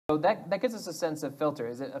So that gives us a sense of filter.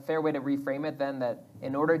 Is it a fair way to reframe it then that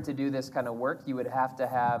in order to do this kind of work, you would have to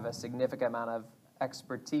have a significant amount of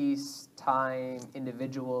expertise, time,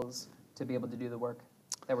 individuals to be able to do the work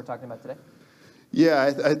that we're talking about today?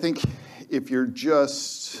 Yeah, I think if you're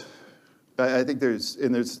just, I think there's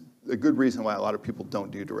a good reason why a lot of people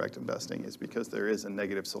don't do direct investing is because there is a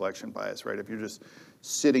negative selection bias, right? If you're just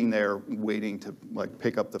sitting there waiting to like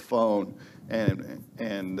pick up the phone and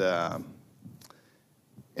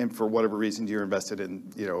for whatever reason you're invested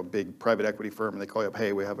in, a big private equity firm and they call you up,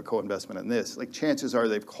 hey, we have a co-investment in this. Like chances are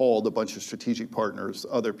they've called a bunch of strategic partners,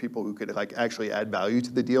 other people who could like actually add value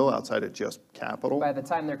to the deal outside of just capital. By the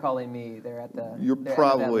time they're calling me, they're at the. You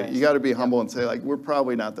got to be humble and say like, we're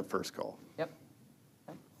probably not the first call. Yep.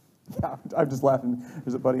 Yeah, I'm just laughing.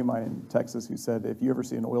 There's a buddy of mine in Texas who said, if you ever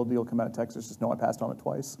see an oil deal come out of Texas, just know I passed on it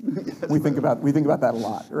twice. Yes. We think about that a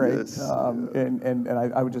lot, right? Yes. And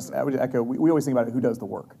I would echo, we always think about it, who does the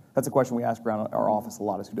work? That's a question we ask around our office a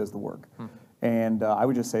lot, is who does the work? And I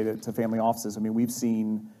would just say to family offices, I mean, we've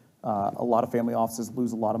seen a lot of family offices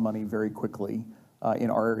lose a lot of money very quickly in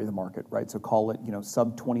our area of the market, right? So call it,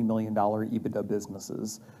 sub $20 million EBITDA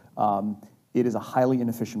businesses. It is a highly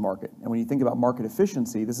inefficient market. And when you think about market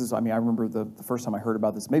efficiency, I remember the first time I heard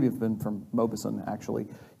about this, maybe it's been from Mobison actually,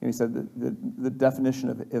 he said the definition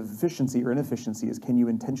of efficiency or inefficiency is, can you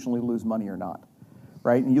intentionally lose money or not,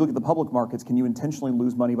 right? And you look at the public markets, can you intentionally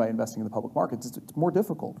lose money by investing in the public markets? It's more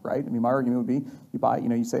difficult, right? I mean, my argument would be, you buy,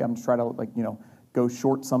 you say, I'm just trying to go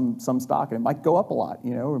short some stock, and it might go up a lot,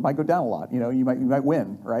 or it might go down a lot, you might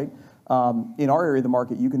win, right? In our area of the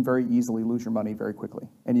market, you can very easily lose your money very quickly,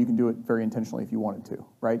 and you can do it very intentionally if you wanted to,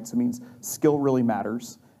 right? So it means skill really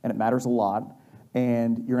matters, and it matters a lot,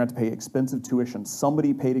 and you're going to have to pay expensive tuition.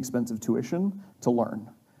 Somebody paid expensive tuition to learn.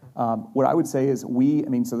 What I would say is so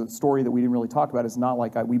the story that we didn't really talk about is not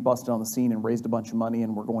like we busted on the scene and raised a bunch of money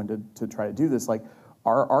and we're going to try to do this. Like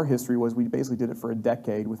our history was we basically did it for a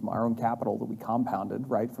decade with our own capital that we compounded,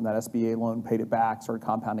 right? From that SBA loan, paid it back, started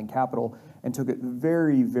compounding capital, and took it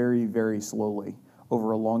very, very, very slowly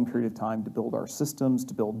over a long period of time to build our systems,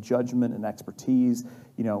 to build judgment and expertise.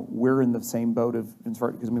 We're in the same boat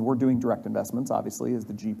because we're doing direct investments, obviously, as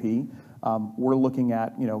the GP. We're looking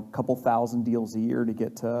at, a couple thousand deals a year to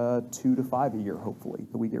get to 2 to 5 a year, hopefully,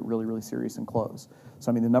 that we get really, really serious and close.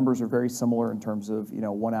 So, the numbers are very similar in terms of,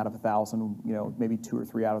 1 out of 1,000, maybe 2 or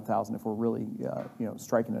 3 out of 1,000 if we're really,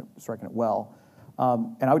 striking it well.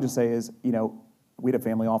 And I would just say is, we had a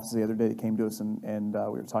family office the other day that came to us and we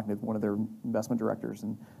were talking to one of their investment directors,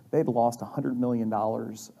 and they had lost $100 million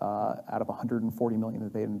out of $140 million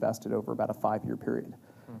that they had invested over about a 5-year period.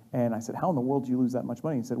 And I said, how in the world do you lose that much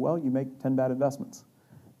money? He said, well, you make 10 bad investments.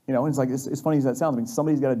 And it's like, it's funny as that sounds,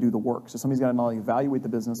 somebody's got to do the work. So somebody's got to not only evaluate the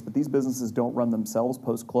business, but these businesses don't run themselves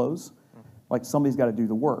post-close. Like somebody's got to do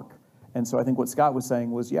the work. And so I think what Scott was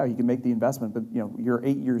saying was, yeah, you can make the investment, but you're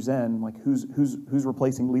 8 years in, like who's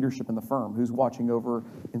replacing leadership in the firm? Who's watching over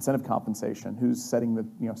incentive compensation? Who's setting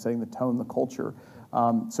the tone, the culture?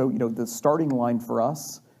 So the starting line for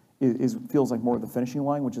us feels like more of the finishing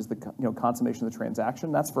line, which is the consummation of the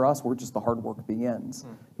transaction. That's for us where just the hard work begins.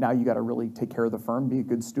 Now you got to really take care of the firm, be a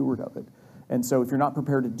good steward of it. And so if you're not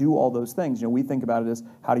prepared to do all those things, we think about it as,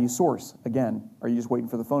 how do you source? Again, are you just waiting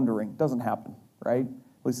for the phone to ring? Doesn't happen, right?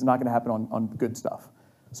 At least it's not going to happen on good stuff.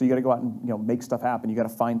 So you got to go out and make stuff happen. You got to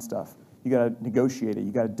find stuff. You got to negotiate it.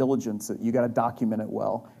 You got to diligence it. You got to document it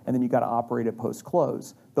well, and then you got to operate it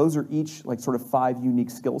post-close. Those are each like sort of 5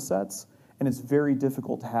 unique skill sets, and it's very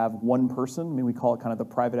difficult to have one person. We call it kind of the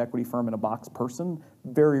private equity firm in a box person.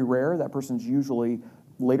 Very rare. That person's usually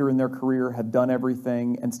later in their career, have done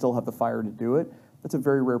everything, and still have the fire to do it. That's a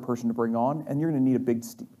very rare person to bring on, and you're going to need a big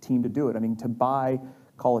team to do it. To buy,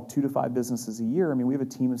 call it 2 to 5 businesses a year, we have a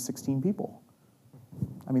team of 16 people.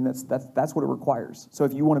 That's what it requires. So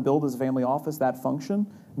if you want to build as a family office that function,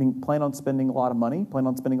 plan on spending a lot of money, plan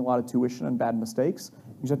on spending a lot of tuition and bad mistakes.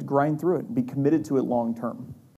 You just have to grind through it and be committed to it long term.